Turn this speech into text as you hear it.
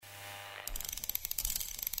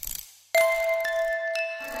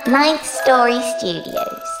Ninth Story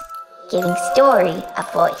Studios, giving story a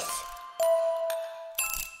voice.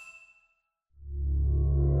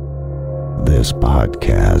 This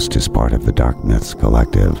podcast is part of the Dark Myths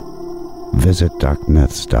Collective. Visit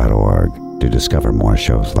darkmyths.org to discover more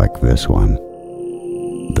shows like this one.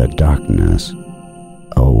 The darkness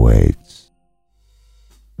awaits.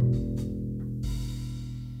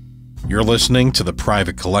 You're listening to The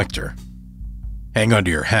Private Collector. Hang on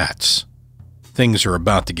to your hats. Things are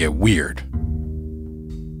about to get weird.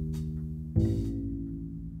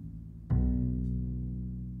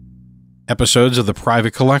 Episodes of The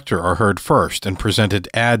Private Collector are heard first and presented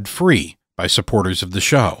ad-free by supporters of the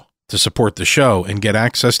show. To support the show and get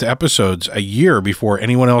access to episodes a year before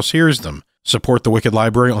anyone else hears them, support the Wicked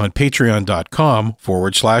Library on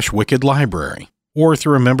patreon.com/Wicked Library or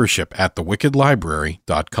through a membership at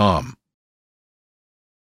thewickedlibrary.com.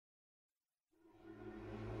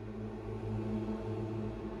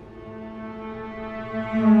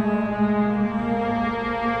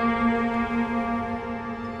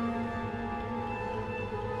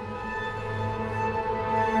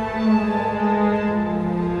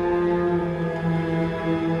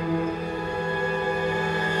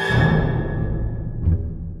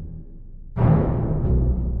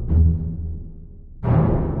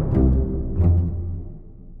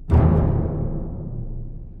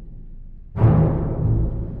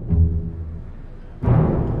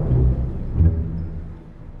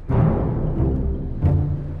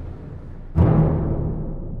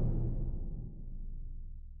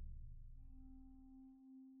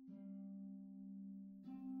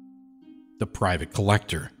 The Private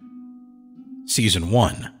Collector, Season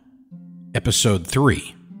 1, Episode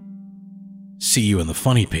 3, See You in the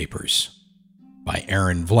Funny Papers, by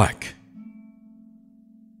Aaron Vlek.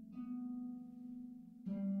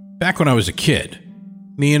 Back when I was a kid,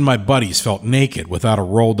 me and my buddies felt naked without a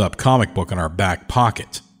rolled-up comic book in our back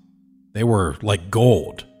pocket. They were like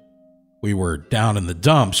gold. We were down in the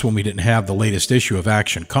dumps when we didn't have the latest issue of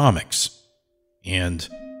Action Comics. And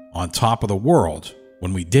on top of the world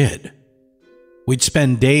when we did. We'd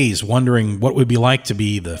spend days wondering what it would be like to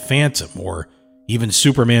be the Phantom or even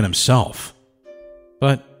Superman himself.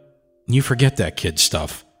 But you forget that kid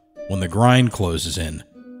stuff when the grind closes in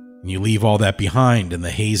and you leave all that behind in the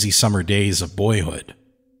hazy summer days of boyhood.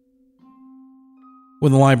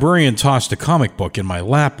 When the librarian tossed a comic book in my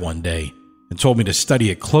lap one day and told me to study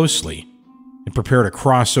it closely and prepare to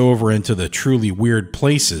cross over into the truly weird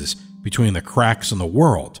places between the cracks in the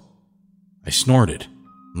world, I snorted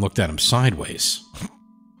and looked at him sideways.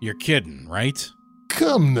 You're kidding, right?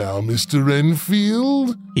 Come now, Mr.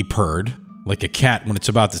 Enfield, he purred, like a cat when it's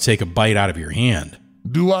about to take a bite out of your hand.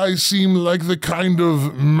 Do I seem like the kind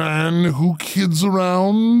of man who kids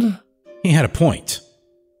around? He had a point,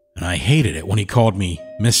 and I hated it when he called me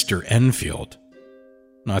Mr. Enfield.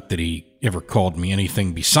 Not that he ever called me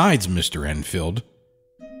anything besides Mr. Enfield,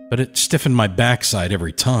 but it stiffened my backside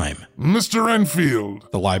every time. Mr. Enfield,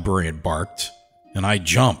 the librarian barked, and I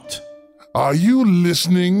jumped. Are you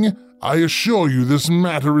listening? I assure you this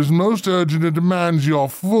matter is most urgent and demands your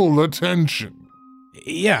full attention.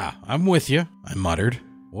 Yeah, I'm with you, I muttered.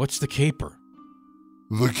 What's the caper?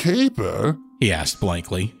 The caper? He asked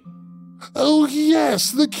blankly. Oh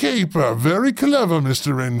yes, the caper. Very clever,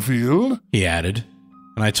 Mr. Enfield, he added,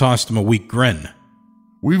 and I tossed him a weak grin.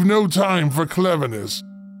 We've no time for cleverness.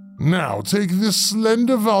 Now take this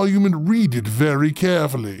slender volume and read it very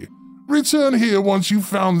carefully. Return here once you've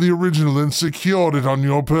found the original and secured it on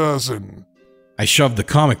your person. I shoved the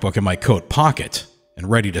comic book in my coat pocket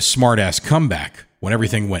and readied a smart-ass comeback when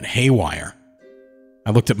everything went haywire.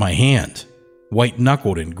 I looked at my hand,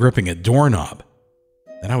 white-knuckled and gripping a doorknob.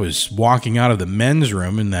 Then I was walking out of the men's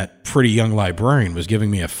room and that pretty young librarian was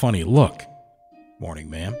giving me a funny look. Morning,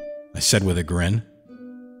 ma'am, I said with a grin.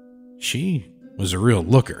 She was a real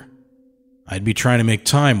looker. I'd be trying to make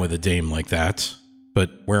time with a dame like that.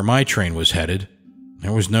 But where my train was headed,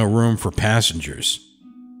 there was no room for passengers.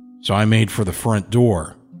 So I made for the front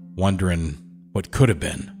door, wondering what could have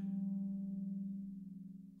been.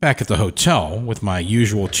 Back at the hotel, with my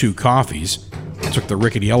usual 2 coffees, I took the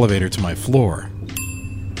rickety elevator to my floor.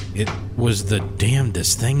 It was the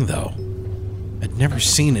damnedest thing, though. I'd never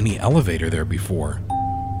seen any elevator there before.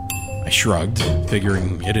 I shrugged,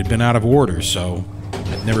 figuring it had been out of order, so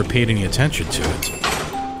I'd never paid any attention to it.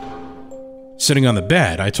 Sitting on the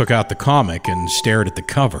bed, I took out the comic and stared at the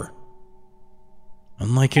cover.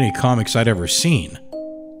 Unlike any comics I'd ever seen,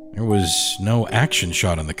 there was no action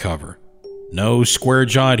shot on the cover. No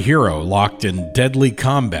square-jawed hero locked in deadly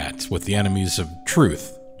combat with the enemies of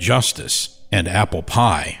truth, justice, and apple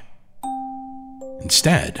pie.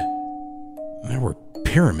 Instead, there were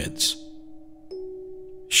pyramids.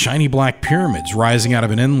 Shiny black pyramids rising out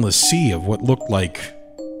of an endless sea of what looked like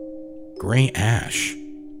gray ash.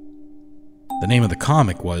 The name of the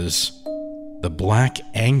comic was The Black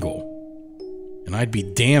Angle, and I'd be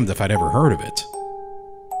damned if I'd ever heard of it.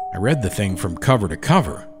 I read the thing from cover to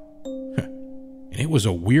cover, and it was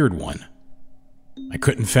a weird one. I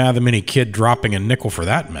couldn't fathom any kid dropping a nickel for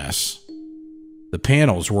that mess. The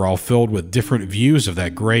panels were all filled with different views of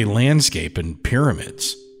that gray landscape and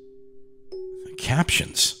pyramids. The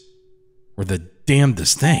captions were the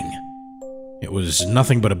damnedest thing. It was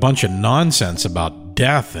nothing but a bunch of nonsense about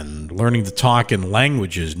death and learning to talk in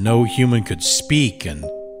languages no human could speak, and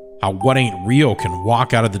how what ain't real can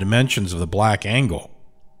walk out of the dimensions of the black angle,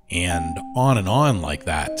 and on like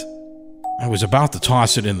that. I was about to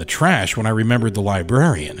toss it in the trash when I remembered the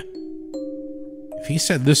librarian. If he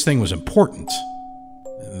said this thing was important,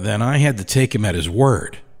 then I had to take him at his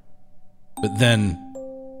word. But then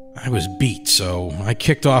I was beat, so I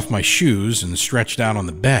kicked off my shoes and stretched out on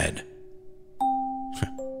the bed.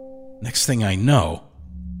 Next thing I know,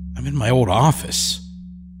 I'm in my old office.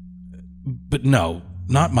 But no,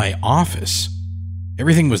 not my office.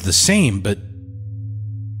 Everything was the same, but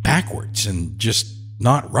backwards and just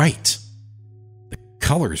not right. The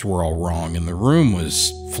colors were all wrong, and the room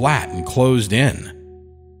was flat and closed in.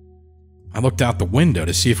 I looked out the window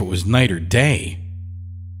to see if it was night or day.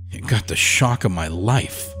 It got the shock of my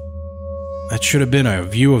life. That should have been a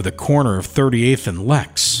view of the corner of 38th and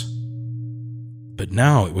Lex. But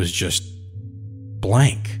now it was just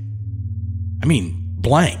blank. I mean,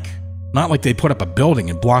 blank. Not like they put up a building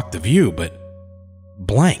and blocked the view, but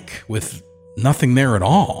blank, with nothing there at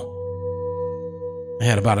all. I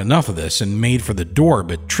had about enough of this and made for the door,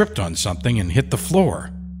 but tripped on something and hit the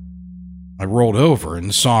floor. I rolled over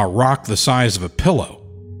and saw a rock the size of a pillow,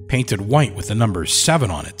 painted white with the number 7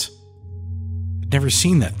 on it. I'd never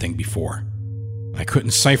seen that thing before. I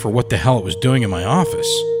couldn't cipher what the hell it was doing in my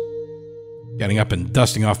office. Getting up and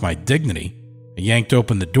dusting off my dignity, I yanked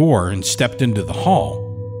open the door and stepped into the hall,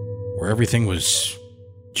 where everything was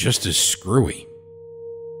just as screwy.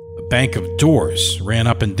 A bank of doors ran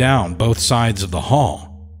up and down both sides of the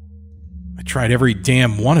hall. I tried every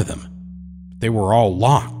damn one of them, but they were all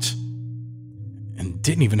locked and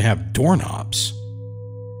didn't even have doorknobs.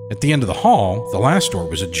 At the end of the hall, the last door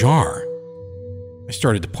was ajar. I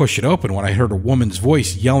started to push it open when I heard a woman's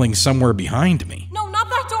voice yelling somewhere behind me. No, not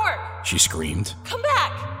that door! She screamed. Come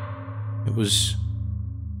back! It was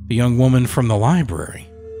the young woman from the library.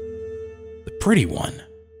 The pretty one.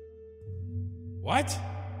 What?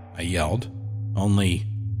 I yelled, only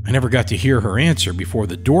I never got to hear her answer before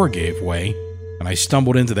the door gave way and I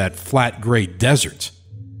stumbled into that flat gray desert,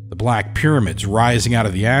 the black pyramids rising out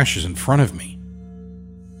of the ashes in front of me.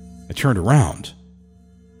 I turned around,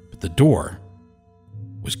 but the door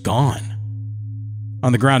was gone.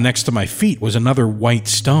 On the ground next to my feet was another white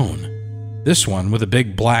stone, this one with a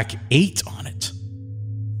big black 8 on it.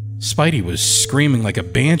 Spidey was screaming like a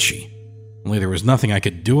banshee, only there was nothing I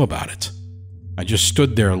could do about it. I just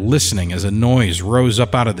stood there listening as a noise rose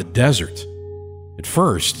up out of the desert. At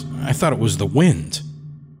first, I thought it was the wind,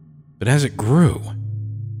 but as it grew,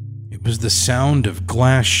 it was the sound of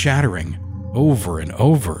glass shattering over and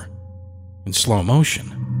over in slow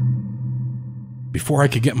motion. Before I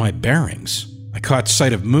could get my bearings, I caught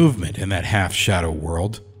sight of movement in that half-shadow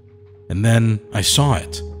world, and then I saw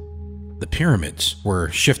it. The pyramids were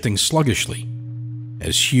shifting sluggishly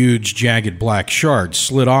as huge, jagged black shards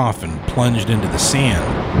slid off and plunged into the sand,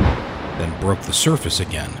 then broke the surface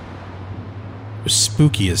again. It was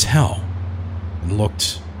spooky as hell, and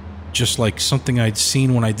looked just like something I'd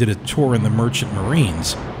seen when I did a tour in the Merchant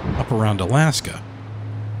Marines up around Alaska.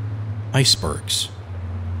 Icebergs,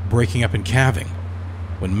 breaking up and calving.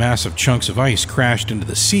 When massive chunks of ice crashed into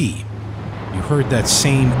the sea, you heard that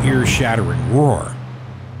same ear-shattering roar.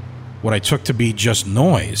 What I took to be just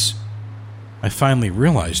noise, I finally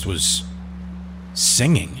realized was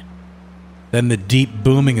singing. Then the deep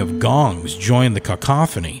booming of gongs joined the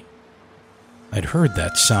cacophony. I'd heard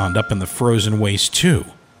that sound up in the frozen waste too.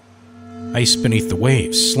 Ice beneath the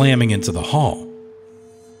waves slamming into the hull.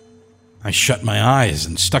 I shut my eyes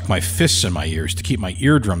and stuck my fists in my ears to keep my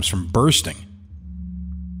eardrums from bursting.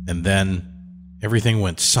 And then everything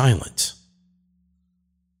went silent.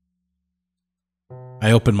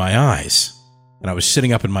 I opened my eyes, and I was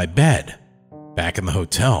sitting up in my bed, back in the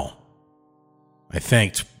hotel. I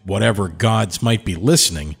thanked whatever gods might be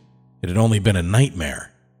listening it had only been a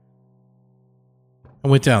nightmare. I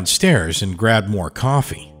went downstairs and grabbed more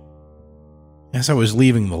coffee. As I was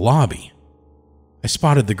leaving the lobby, I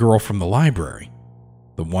spotted the girl from the library,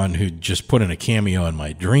 the one who'd just put in a cameo in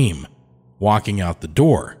my dream, walking out the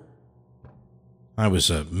door. I was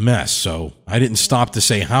a mess, so I didn't stop to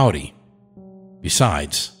say howdy.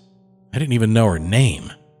 Besides, I didn't even know her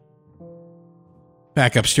name.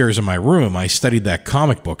 Back upstairs in my room, I studied that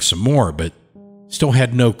comic book some more, but still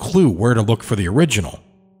had no clue where to look for the original.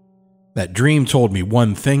 That dream told me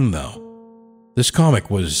one thing, though. This comic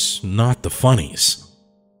was not the funnies,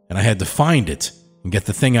 and I had to find it and get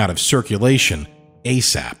the thing out of circulation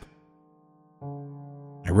ASAP.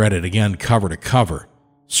 I read it again cover to cover,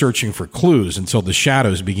 searching for clues until the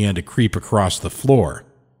shadows began to creep across the floor.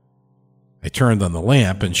 I turned on the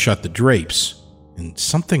lamp and shut the drapes, and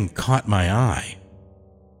something caught my eye.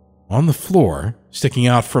 On the floor, sticking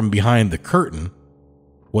out from behind the curtain,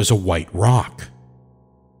 was a white rock.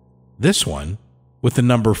 This one with the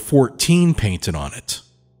number 14 painted on it.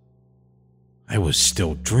 I was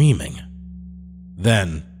still dreaming.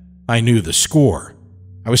 Then I knew the score.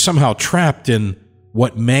 I was somehow trapped in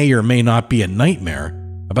what may or may not be a nightmare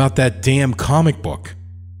about that damn comic book,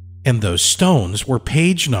 and those stones were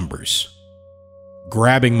page numbers.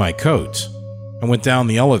 Grabbing my coat, I went down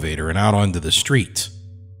the elevator and out onto the street.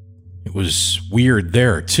 It was weird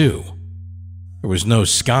there, too. There was no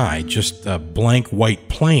sky, just a blank white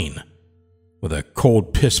plain, with a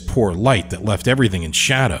cold piss-poor light that left everything in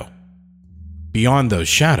shadow. Beyond those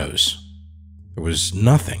shadows, there was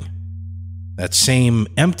nothing. That same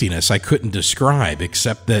emptiness I couldn't describe,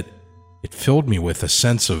 except that it filled me with a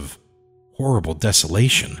sense of horrible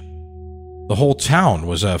desolation. The whole town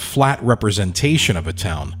was a flat representation of a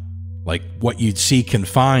town, like what you'd see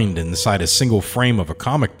confined inside a single frame of a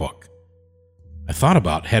comic book. I thought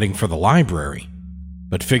about heading for the library,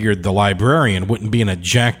 but figured the librarian wouldn't be in a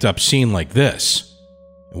jacked-up scene like this,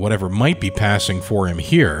 and whatever might be passing for him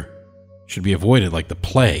here should be avoided like the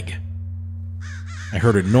plague. I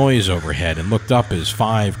heard a noise overhead and looked up as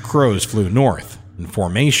 5 crows flew north, in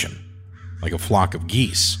formation, like a flock of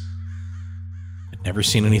geese. I'd never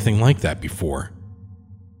seen anything like that before,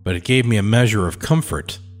 but it gave me a measure of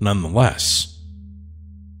comfort nonetheless.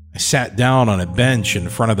 I sat down on a bench in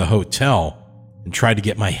front of the hotel and tried to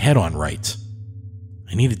get my head on right.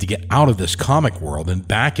 I needed to get out of this comic world and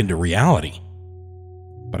back into reality,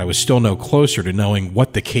 but I was still no closer to knowing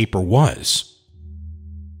what the caper was.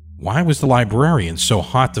 Why was the librarian so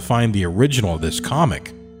hot to find the original of this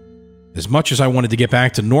comic? As much as I wanted to get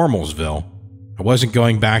back to Normalsville, I wasn't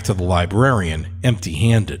going back to the librarian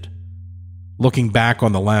empty-handed. Looking back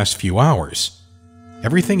on the last few hours,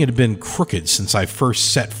 everything had been crooked since I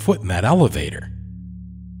first set foot in that elevator.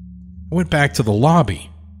 I went back to the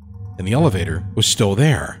lobby, and the elevator was still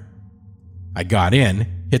there. I got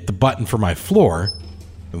in, hit the button for my floor,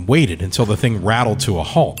 and waited until the thing rattled to a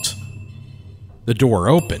halt. The door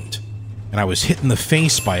opened, and I was hit in the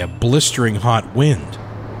face by a blistering hot wind,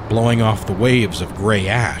 blowing off the waves of gray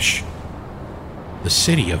ash. The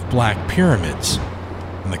city of black pyramids,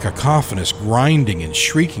 and the cacophonous grinding and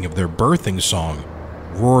shrieking of their birthing song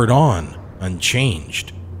roared on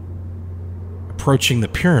unchanged. Approaching the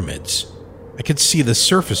pyramids, I could see the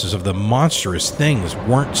surfaces of the monstrous things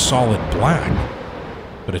weren't solid black,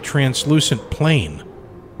 but a translucent plane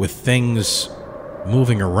with things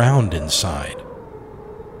moving around inside.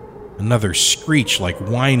 Another screech like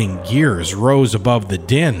whining gears rose above the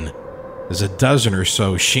din as a dozen or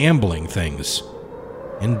so shambling things,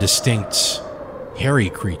 indistinct, hairy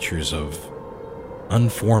creatures of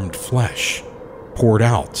unformed flesh, poured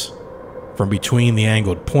out from between the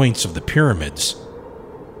angled points of the pyramids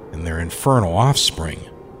and their infernal offspring.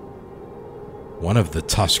 One of the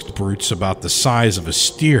tusked brutes about the size of a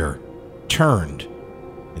steer turned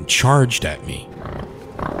and charged at me.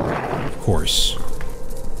 Of course,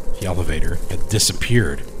 the elevator had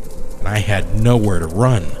disappeared, and I had nowhere to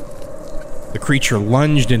run. The creature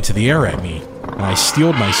lunged into the air at me, and I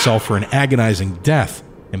steeled myself for an agonizing death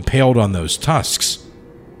impaled on those tusks.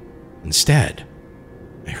 Instead,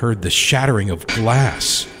 I heard the shattering of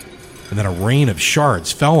glass, and then a rain of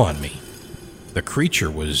shards fell on me. The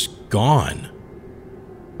creature was gone.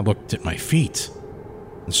 I looked at my feet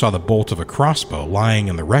and saw the bolt of a crossbow lying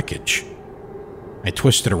in the wreckage. I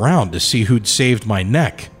twisted around to see who'd saved my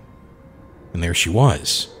neck, and there she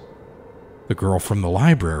was, the girl from the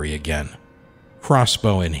library again,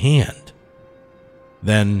 crossbow in hand.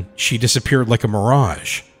 Then she disappeared like a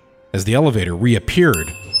mirage as the elevator reappeared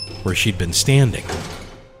where she'd been standing.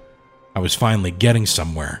 I was finally getting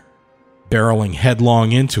somewhere, barreling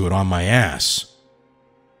headlong into it on my ass.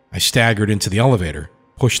 I staggered into the elevator,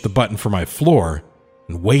 pushed the button for my floor,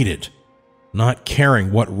 and waited, not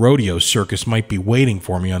caring what rodeo circus might be waiting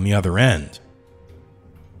for me on the other end.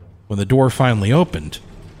 When the door finally opened,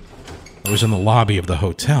 I was in the lobby of the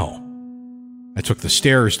hotel. I took the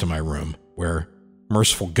stairs to my room, where,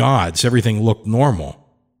 merciful gods, everything looked normal.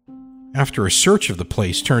 After a search of the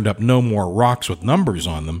place turned up no more rocks with numbers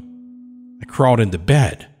on them, I crawled into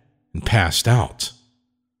bed and passed out.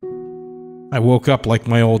 I woke up like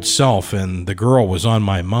my old self and the girl was on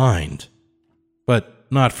my mind. But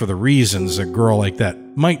not for the reasons a girl like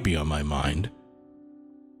that might be on my mind.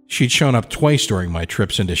 She'd shown up twice during my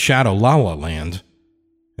trips into Shadow Lala Land,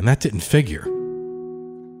 and that didn't figure.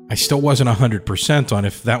 I still wasn't 100% on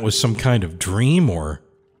if that was some kind of dream or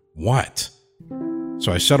what.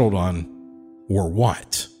 So I settled on, or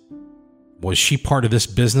what? Was she part of this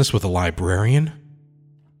business with a librarian?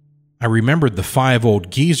 I remembered the 5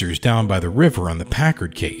 old geezers down by the river on the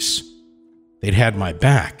Packard case. They'd had my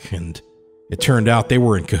back, and it turned out they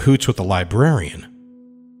were in cahoots with the librarian.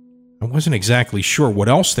 I wasn't exactly sure what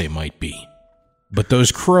else they might be, but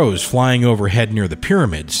those crows flying overhead near the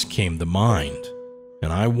pyramids came to mind,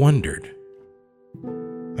 and I wondered.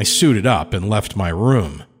 I suited up and left my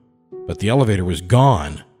room, but the elevator was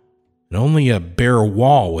gone, and only a bare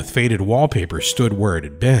wall with faded wallpaper stood where it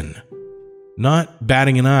had been. Not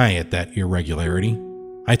batting an eye at that irregularity,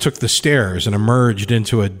 I took the stairs and emerged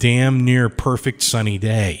into a damn near perfect sunny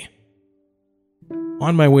day.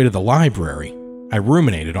 On my way to the library, I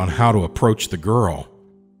ruminated on how to approach the girl.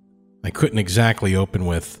 I couldn't exactly open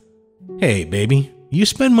with, "Hey, baby, you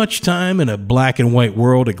spend much time in a black and white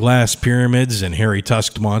world of glass pyramids and hairy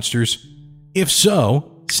tusked monsters? If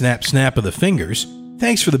so, snap snap of the fingers,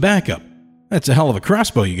 thanks for the backup. That's a hell of a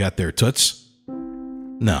crossbow you got there, Toots."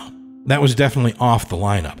 No, that was definitely off the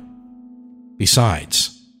lineup.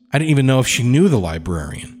 Besides, I didn't even know if she knew the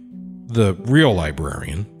librarian. The real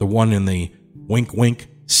librarian, the one in the wink-wink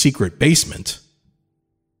secret basement.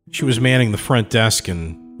 She was manning the front desk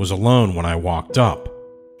and was alone when I walked up.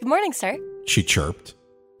 "Good morning, sir," she chirped,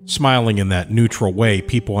 smiling in that neutral way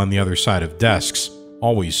people on the other side of desks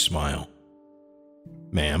always smile.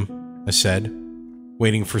 "Ma'am," I said,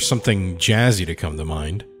 waiting for something jazzy to come to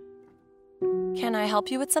mind. "Can I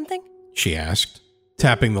help you with something?" she asked,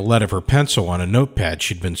 tapping the lead of her pencil on a notepad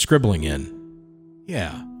she'd been scribbling in.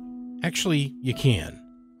 "Yeah, actually, you can,"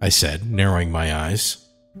 I said, narrowing my eyes.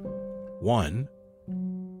 "1,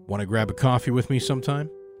 want to grab a coffee with me sometime?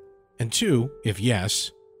 And 2, if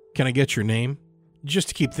yes, can I get your name? Just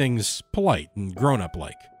to keep things polite and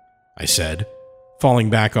grown-up-like," I said, falling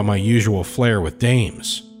back on my usual flair with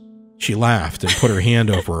dames. She laughed and put her hand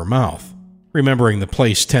over her mouth, remembering the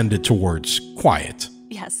place tended towards quiet.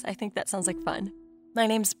 "Yes, I think that sounds like fun. My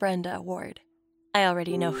name's Brenda Ward. I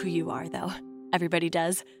already know who you are, though. Everybody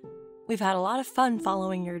does. We've had a lot of fun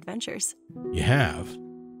following your adventures." "You have?"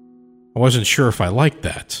 I wasn't sure if I liked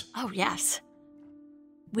that. "Oh, yes.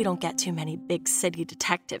 We don't get too many big city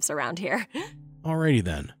detectives around here." "Alrighty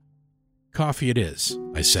then. Coffee it is,"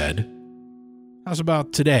 I said. "How's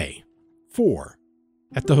about today? 4,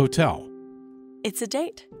 at the hotel?" "It's a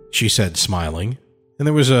date," she said, smiling, and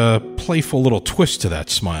there was a playful little twist to that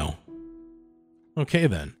smile. "Okay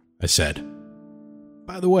then," I said.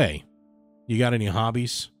 "By the way, you got any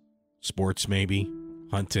hobbies? Sports maybe?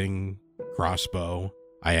 Hunting? Crossbow?"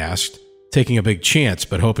 I asked, taking a big chance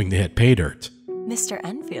but hoping to hit pay dirt. "Mr.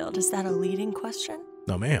 Enfield, is that a leading question?"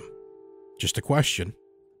 "No, ma'am. Just a question."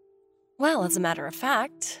 "Well, as a matter of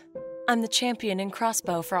fact, I'm the champion in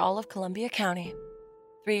crossbow for all of Columbia County.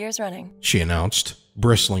 3 years running," she announced,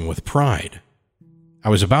 bristling with pride. I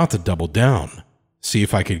was about to double down, see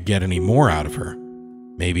if I could get any more out of her.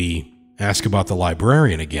 Maybe ask about the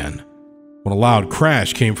librarian again, when a loud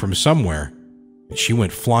crash came from somewhere, and she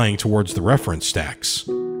went flying towards the reference stacks.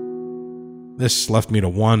 This left me to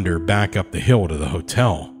wander back up the hill to the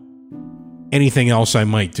hotel. Anything else I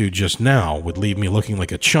might do just now would leave me looking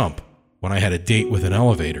like a chump when I had a date with an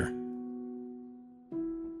elevator.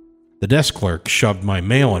 The desk clerk shoved my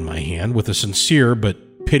mail in my hand with a sincere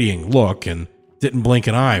but pitying look and didn't blink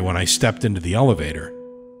an eye when I stepped into the elevator.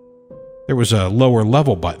 There was a lower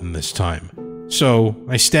level button this time, so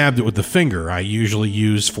I stabbed it with the finger I usually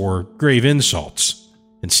use for grave insults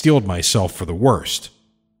and steeled myself for the worst.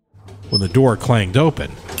 When the door clanged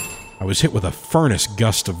open, I was hit with a furnace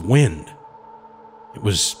gust of wind. It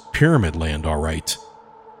was Pyramid Land, all right,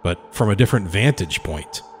 but from a different vantage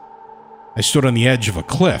point. I stood on the edge of a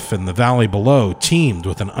cliff, and the valley below teemed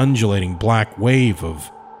with an undulating black wave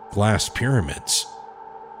of glass pyramids.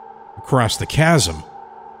 Across the chasm,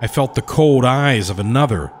 I felt the cold eyes of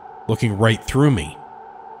another looking right through me,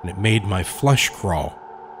 and it made my flesh crawl.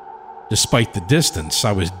 Despite the distance,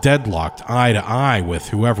 I was deadlocked eye to eye with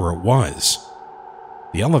whoever it was.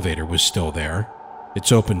 The elevator was still there,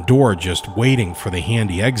 its open door just waiting for the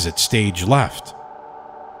handy exit stage left.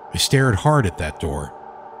 I stared hard at that door,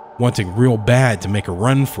 wanting real bad to make a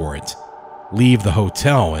run for it, leave the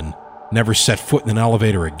hotel and never set foot in an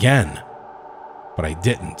elevator again. But I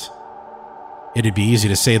didn't. It'd be easy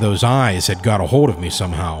to say those eyes had got a hold of me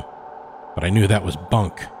somehow, but I knew that was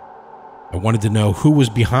bunk. I wanted to know who was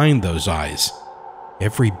behind those eyes.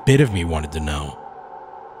 Every bit of me wanted to know.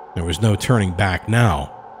 There was no turning back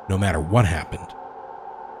now, no matter what happened.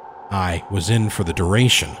 I was in for the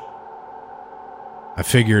duration. I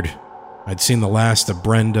figured I'd seen the last of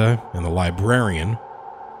Brenda and the Librarian,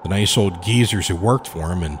 the nice old geezers who worked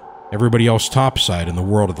for him, and everybody else topside in the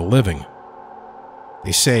world of the living.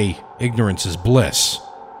 They say ignorance is bliss,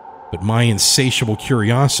 but my insatiable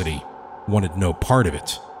curiosity wanted no part of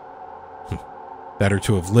it. Better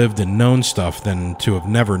to have lived and known stuff than to have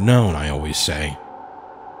never known, I always say.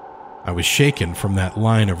 I was shaken from that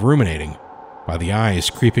line of ruminating by the eyes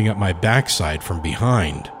creeping up my backside from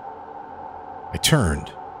behind. I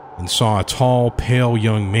turned and saw a tall, pale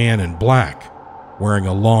young man in black, wearing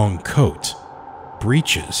a long coat,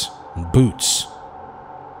 breeches, and boots.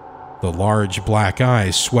 The large black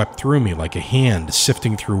eyes swept through me like a hand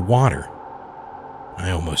sifting through water.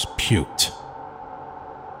 I almost puked.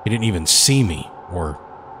 He didn't even see me, or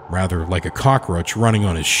rather, like a cockroach running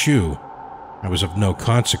on his shoe, I was of no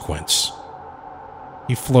consequence.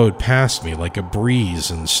 He flowed past me like a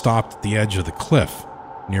breeze and stopped at the edge of the cliff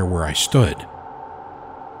near where I stood.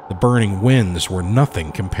 The burning winds were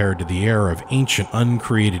nothing compared to the air of ancient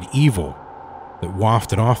uncreated evil that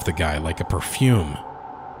wafted off the guy like a perfume.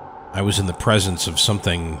 I was in the presence of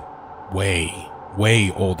something way,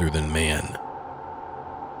 way older than man.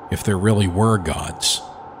 If there really were gods,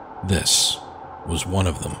 this was one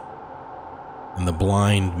of them. And the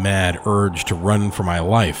blind, mad urge to run for my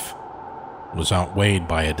life was outweighed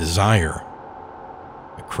by a desire,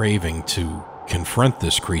 a craving to confront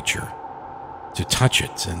this creature, to touch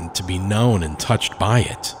it and to be known and touched by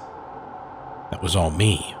it. That was all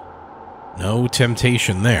me. No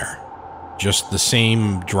temptation there. Just the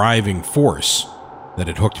same driving force that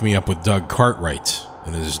had hooked me up with Doug Cartwright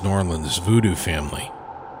and his New Orleans voodoo family.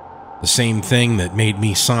 The same thing that made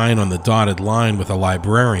me sign on the dotted line with a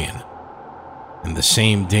librarian. And the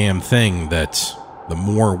same damn thing that the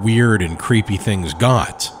more weird and creepy things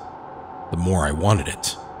got, the more I wanted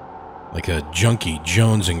it. Like a junkie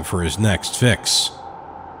jonesing for his next fix.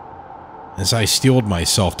 As I steeled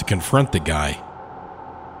myself to confront the guy,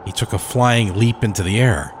 he took a flying leap into the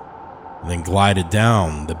air and then glided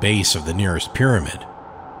down the base of the nearest pyramid.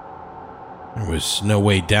 There was no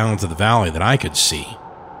way down to the valley that I could see,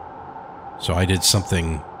 so I did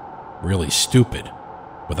something really stupid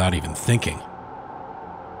without even thinking.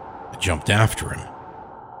 I jumped after him.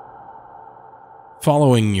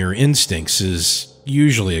 Following your instincts is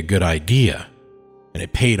usually a good idea, and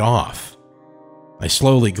it paid off. I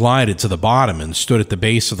slowly glided to the bottom and stood at the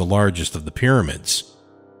base of the largest of the pyramids.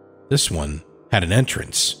 This one had an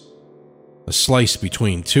entrance, a slice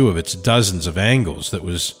between two of its dozens of angles that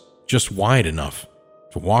was just wide enough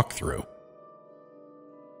to walk through.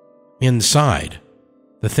 Inside,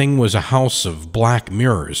 the thing was a house of black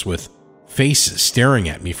mirrors with faces staring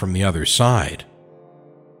at me from the other side.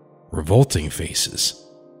 Revolting faces.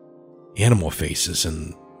 Animal faces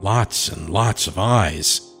and lots of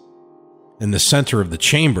eyes. In the center of the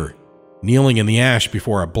chamber, kneeling in the ash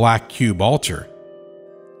before a black cube altar,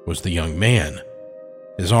 was the young man,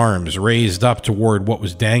 his arms raised up toward what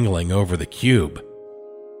was dangling over the cube.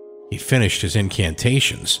 He finished his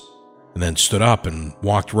incantations and then stood up and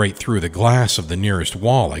walked right through the glass of the nearest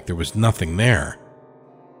wall like there was nothing there.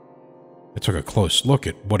 I took a close look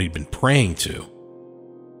at what he'd been praying to.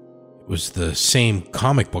 It was the same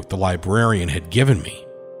comic book the librarian had given me,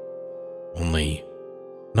 only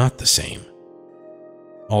not the same.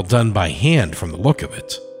 All done by hand from the look of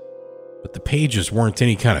it, but the pages weren't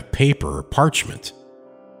any kind of paper or parchment.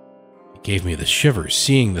 It gave me the shivers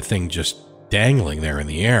seeing the thing just dangling there in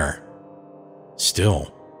the air.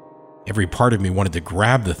 Still, every part of me wanted to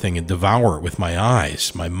grab the thing and devour it with my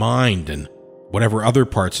eyes, my mind, and whatever other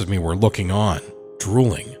parts of me were looking on,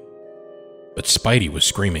 drooling. But Spidey was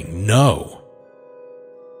screaming, "No!"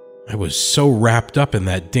 I was so wrapped up in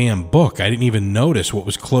that damn book, I didn't even notice what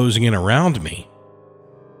was closing in around me.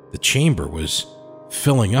 The chamber was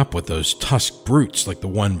filling up with those tusked brutes like the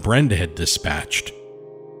one Brenda had dispatched.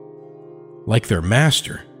 Like their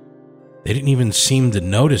master, they didn't even seem to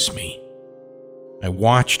notice me. I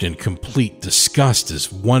watched in complete disgust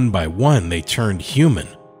as one by one they turned human,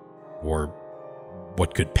 or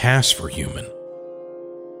what could pass for human.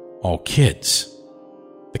 All kids.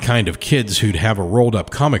 The kind of kids who'd have a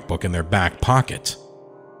rolled-up comic book in their back pocket.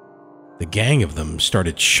 The gang of them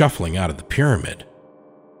started shuffling out of the pyramid.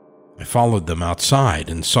 I followed them outside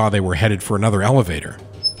and saw they were headed for another elevator.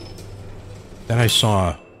 Then I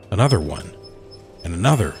saw another one, and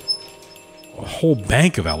another. A whole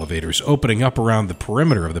bank of elevators opening up around the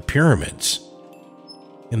perimeter of the pyramids.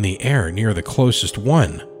 In the air near the closest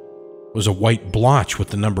one was a white blotch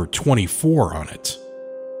with the number 24 on it.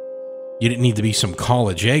 You didn't need to be some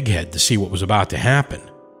college egghead to see what was about to happen.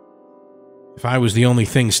 If I was the only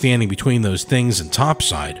thing standing between those things and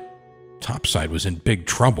Topside was in big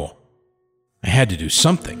trouble. I had to do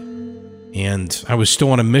something, and I was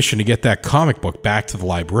still on a mission to get that comic book back to the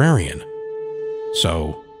librarian.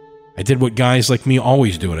 So I did what guys like me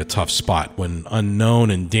always do in a tough spot when unknown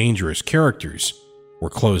and dangerous characters were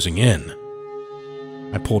closing in.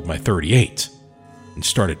 I pulled my .38 and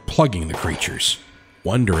started plugging the creatures,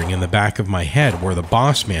 wondering in the back of my head where the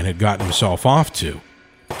boss man had gotten himself off to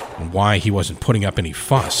and why he wasn't putting up any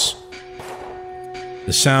fuss.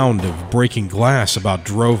 The sound of breaking glass about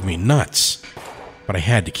drove me nuts, but I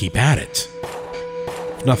had to keep at it.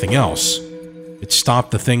 If nothing else, it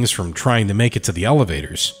stopped the things from trying to make it to the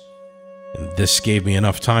elevators, and this gave me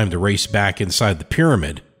enough time to race back inside the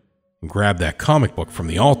pyramid and grab that comic book from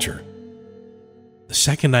the altar. The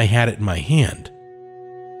second I had it in my hand,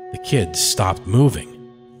 the kids stopped moving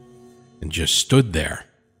and just stood there.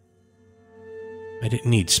 I didn't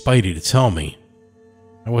need Spidey to tell me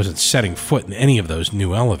I wasn't setting foot in any of those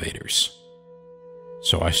new elevators.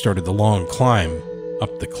 So I started the long climb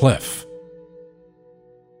up the cliff.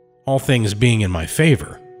 All things being in my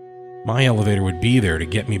favor, my elevator would be there to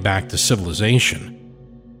get me back to civilization.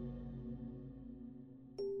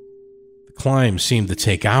 The climb seemed to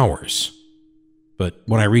take hours, but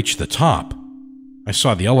when I reached the top, I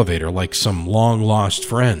saw the elevator like some long-lost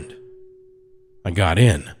friend. I got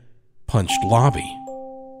in, punched lobby,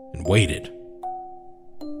 and waited.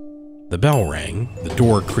 The bell rang, the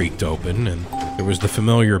door creaked open, and there was the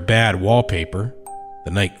familiar bad wallpaper,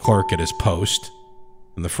 the night clerk at his post,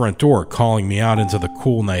 and the front door calling me out into the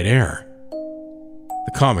cool night air.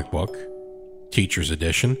 The comic book, teacher's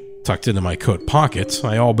edition, tucked into my coat pocket,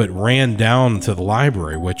 I all but ran down to the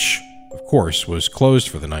library, which, of course, was closed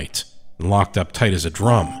for the night and locked up tight as a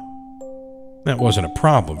drum. That wasn't a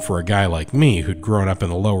problem for a guy like me who'd grown up in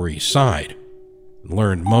the Lower East Side and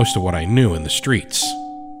learned most of what I knew in the streets.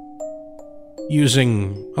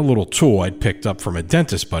 Using a little tool I'd picked up from a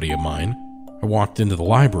dentist buddy of mine, I walked into the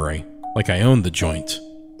library like I owned the joint.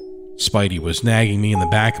 Spidey was nagging me in the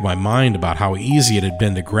back of my mind about how easy it had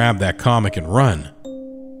been to grab that comic and run.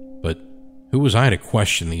 But who was I to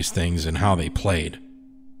question these things and how they played?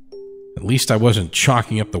 At least I wasn't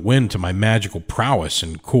chalking up the win to my magical prowess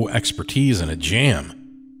and cool expertise in a jam.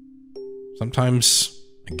 Sometimes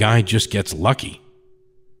a guy just gets lucky.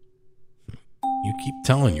 You keep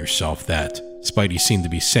telling yourself that, Spidey seemed to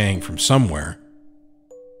be saying from somewhere.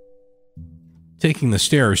 Taking the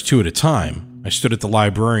stairs two at a time, I stood at the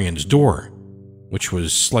librarian's door, which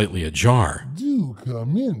was slightly ajar. Do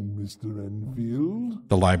come in, Mr. Enfield.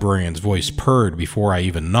 The librarian's voice purred before I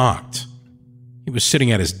even knocked. He was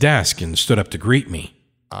sitting at his desk and stood up to greet me.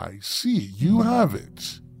 I see you have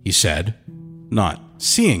it, he said. Not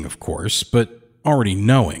seeing, of course, but already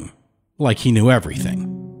knowing, like he knew everything.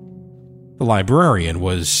 The librarian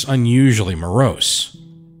was unusually morose,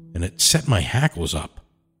 and it set my hackles up.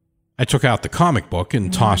 I took out the comic book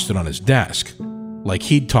and tossed it on his desk, like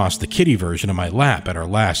he'd tossed the kiddie version in my lap at our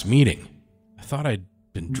last meeting. I thought I'd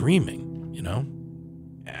been dreaming,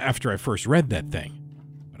 after I first read that thing.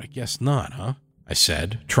 But I guess not, huh? I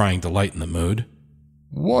said, trying to lighten the mood.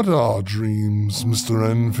 What are dreams, Mr.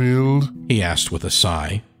 Enfield? He asked with a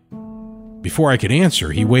sigh. Before I could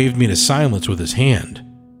answer, he waved me to silence with his hand,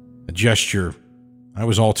 a gesture I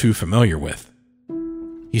was all too familiar with.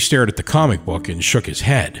 He stared at the comic book and shook his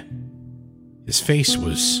head. His face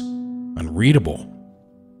was unreadable,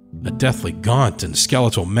 a deathly gaunt and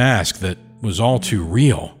skeletal mask that was all too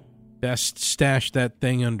real. Best stash that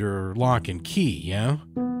thing under lock and key, yeah?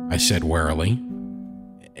 I said warily.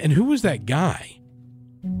 And who was that guy?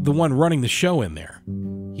 The one running the show in there?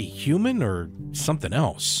 He human or something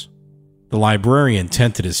else? The librarian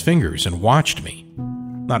tented his fingers and watched me,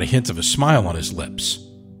 not a hint of a smile on his lips.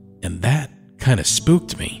 And that kind of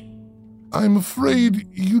spooked me. I'm afraid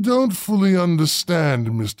you don't fully understand,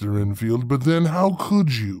 Mr. Enfield, but then how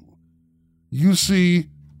could you? You see,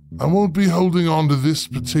 I won't be holding on to this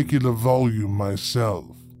particular volume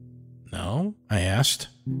myself. No? I asked.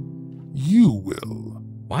 You will.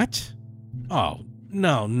 What? Oh,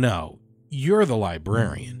 no. You're the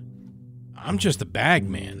librarian. I'm just a bag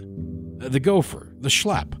man. The gopher, the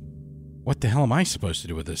schlep. What the hell am I supposed to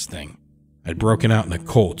do with this thing? I'd broken out in a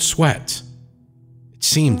cold sweat. It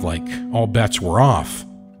seemed like all bets were off,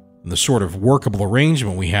 and the sort of workable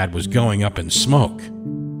arrangement we had was going up in smoke.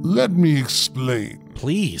 Let me explain.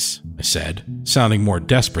 Please, I said, sounding more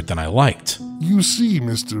desperate than I liked. You see,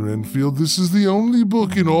 Mr. Enfield, this is the only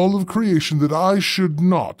book in all of creation that I should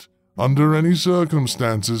not, under any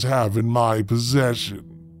circumstances, have in my possession.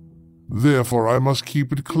 Therefore, I must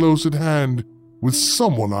keep it close at hand with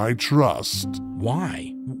someone I trust.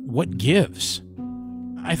 Why? What gives?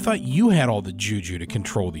 I thought you had all the juju to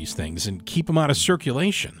control these things and keep them out of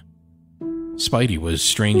circulation. Spidey was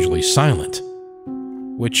strangely silent,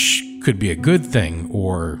 which could be a good thing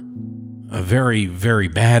or a very, very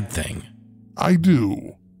bad thing. I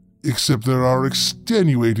do, except there are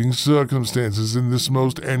extenuating circumstances in this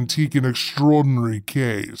most antique and extraordinary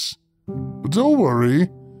case. But don't worry,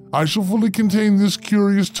 I shall fully contain this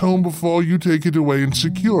curious tome before you take it away and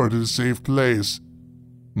secure it at a safe place.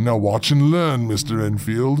 Now watch and learn, Mr.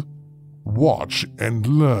 Enfield. Watch and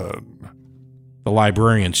learn. The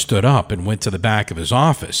librarian stood up and went to the back of his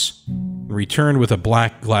office, and returned with a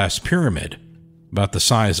black glass pyramid about the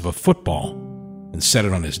size of a football, and set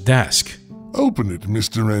it on his desk. Open it,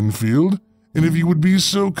 Mr. Enfield, and if you would be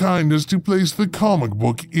so kind as to place the comic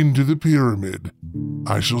book into the pyramid,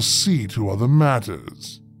 I shall see to other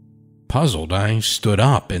matters. Puzzled, I stood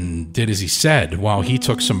up and did as he said while he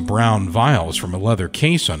took some brown vials from a leather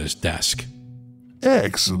case on his desk.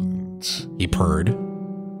 Excellent, he purred,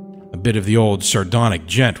 a bit of the old sardonic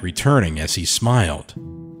gent returning as he smiled.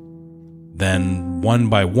 Then, one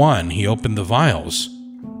by one, he opened the vials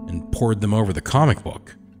and poured them over the comic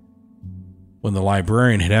book. When the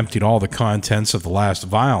librarian had emptied all the contents of the last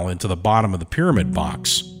vial into the bottom of the pyramid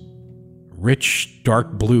box, a rich,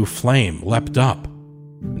 dark blue flame leapt up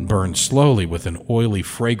and burned slowly with an oily,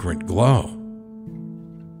 fragrant glow.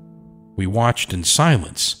 We watched in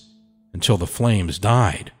silence until the flames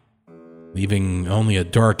died, leaving only a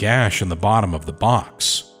dark ash in the bottom of the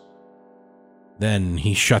box. Then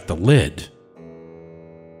he shut the lid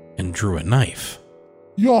and drew a knife.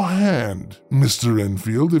 Your hand, Mr.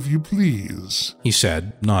 Enfield, if you please, he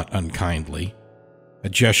said, not unkindly, a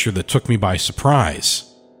gesture that took me by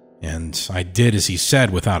surprise, and I did as he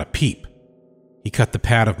said without a peep. He cut the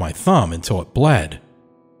pad of my thumb until it bled,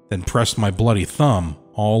 then pressed my bloody thumb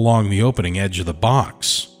all along the opening edge of the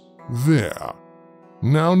box. There.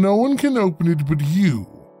 Now no one can open it but you.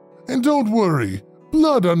 And don't worry,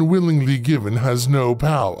 blood unwillingly given has no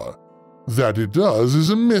power. That it does is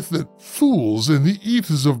a myth that fools and the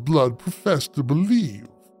eaters of blood profess to believe.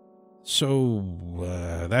 So,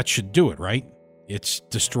 that should do it, right? It's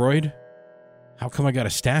destroyed? How come I gotta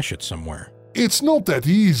stash it somewhere? It's not that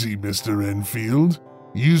easy, Mr. Enfield.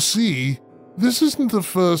 You see, this isn't the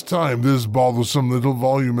first time this bothersome little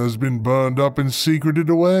volume has been burned up and secreted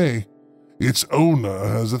away. Its owner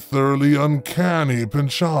has a thoroughly uncanny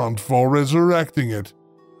penchant for resurrecting it,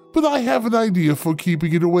 but I have an idea for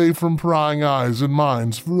keeping it away from prying eyes and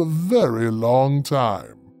minds for a very long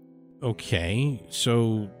time. Okay,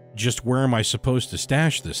 so just where am I supposed to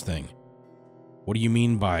stash this thing? What do you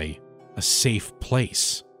mean by a safe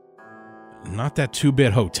place? Not that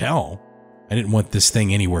two-bit hotel. I didn't want this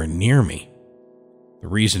thing anywhere near me. The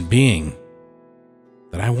reason being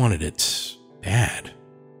that I wanted it bad.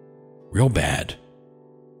 Real bad.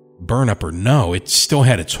 Burn up or no, it still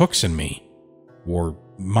had its hooks in me. Or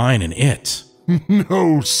mine and it.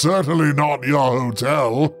 No, certainly not your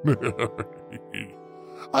hotel.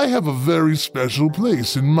 I have a very special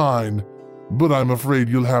place in mind, but I'm afraid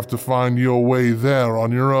you'll have to find your way there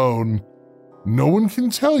on your own. No one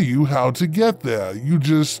can tell you how to get there. You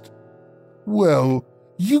just... well,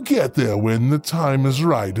 you get there when the time is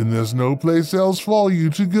right and there's no place else for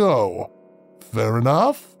you to go. Fair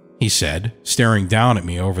enough? He said, staring down at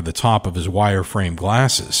me over the top of his wireframe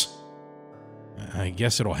glasses. I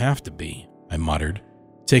guess it'll have to be, I muttered,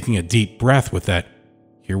 taking a deep breath with that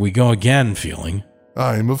here we go again feeling.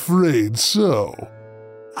 I'm afraid so.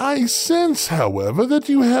 I sense, however, that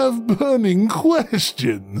you have burning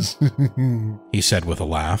questions, he said with a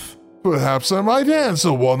laugh. Perhaps I might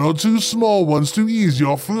answer one or two small ones to ease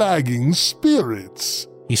your flagging spirits,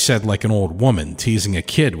 he said like an old woman teasing a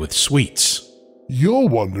kid with sweets. You're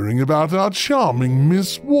wondering about our charming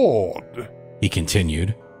Miss Ward, he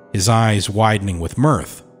continued, his eyes widening with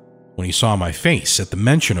mirth when he saw my face at the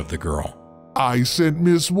mention of the girl. I sent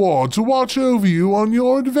Miss Ward to watch over you on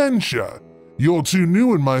your adventure. You're too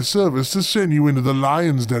new in my service to send you into the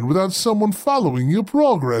lion's den without someone following your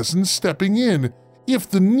progress and stepping in if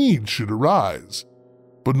the need should arise.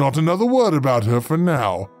 But not another word about her for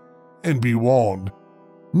now. And be warned,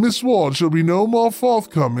 Miss Ward shall be no more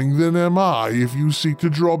forthcoming than am I if you seek to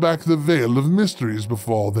draw back the veil of mysteries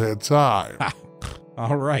before their time.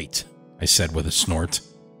 All right, I said with a snort.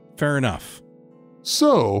 Fair enough.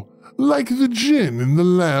 So, Like the gin in the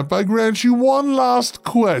lamp, I grant you one last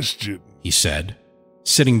question, he said,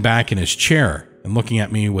 sitting back in his chair and looking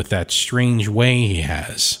at me with that strange way he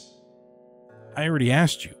has. I already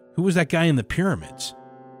asked you, who was that guy in the pyramids?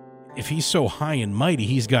 If he's so high and mighty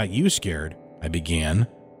he's got you scared, I began,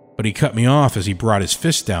 but he cut me off as he brought his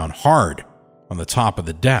fist down hard on the top of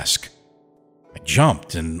the desk. I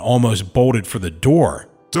jumped and almost bolted for the door.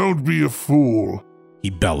 Don't be a fool, he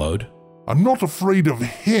bellowed. I'm not afraid of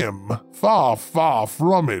him. Far, far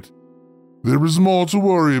from it. There is more to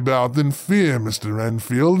worry about than fear, Mr.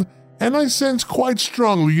 Enfield, and I sense quite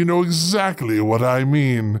strongly you know exactly what I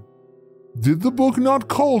mean. Did the book not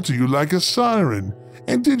call to you like a siren,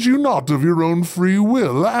 and did you not of your own free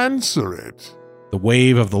will answer it? The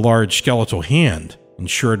wave of the large skeletal hand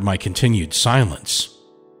ensured my continued silence.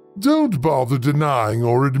 Don't bother denying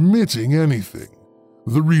or admitting anything.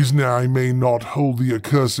 The reason I may not hold the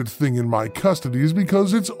accursed thing in my custody is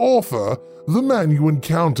because its author, the man you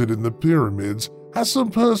encountered in the pyramids, has some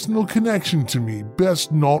personal connection to me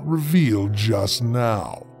best not revealed just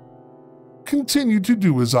now. Continue to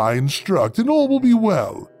do as I instruct, and all will be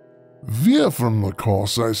well. Veer from the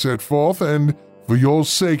course I set forth, and for your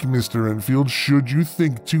sake, Mr. Enfield, should you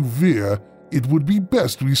think to veer, it would be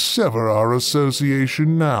best we sever our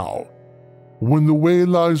association now. When the way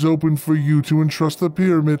lies open for you to entrust the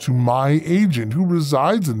pyramid to my agent who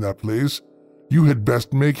resides in that place, you had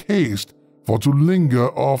best make haste, for to linger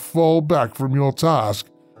or fall back from your task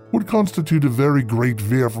would constitute a very great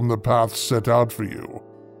veer from the path set out for you.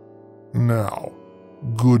 Now,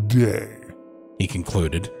 good day, he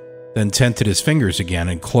concluded, then tented his fingers again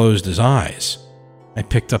and closed his eyes. I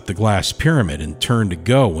picked up the glass pyramid and turned to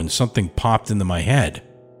go when something popped into my head,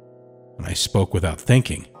 and I spoke without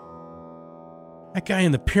thinking. That guy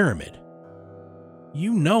in the pyramid.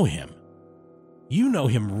 You know him. You know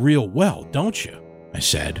him real well, don't you? I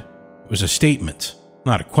said. It was a statement,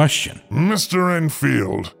 not a question. Mr.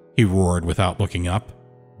 Enfield, he roared without looking up.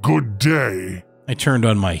 Good day. I turned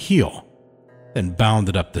on my heel, then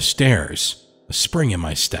bounded up the stairs, a spring in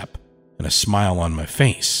my step and a smile on my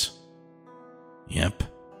face. Yep,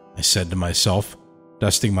 I said to myself,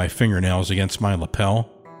 dusting my fingernails against my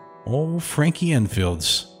lapel. Old Frankie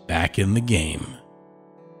Enfield's back in the game.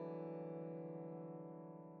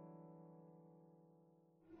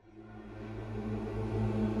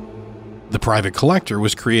 The Private Collector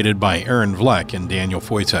was created by Aaron Vlek and Daniel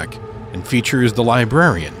Foytek, and features The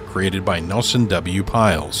Librarian, created by Nelson W.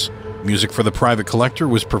 Piles. Music for The Private Collector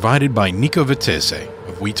was provided by Nico Vitesse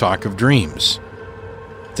of We Talk of Dreams.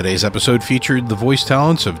 Today's episode featured the voice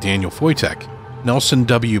talents of Daniel Foytek, Nelson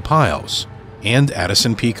W. Piles, and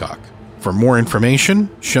Addison Peacock. For more information,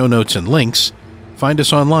 show notes, and links, find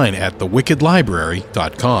us online at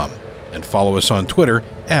thewickedlibrary.com and follow us on Twitter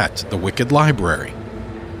at thewickedlibrary.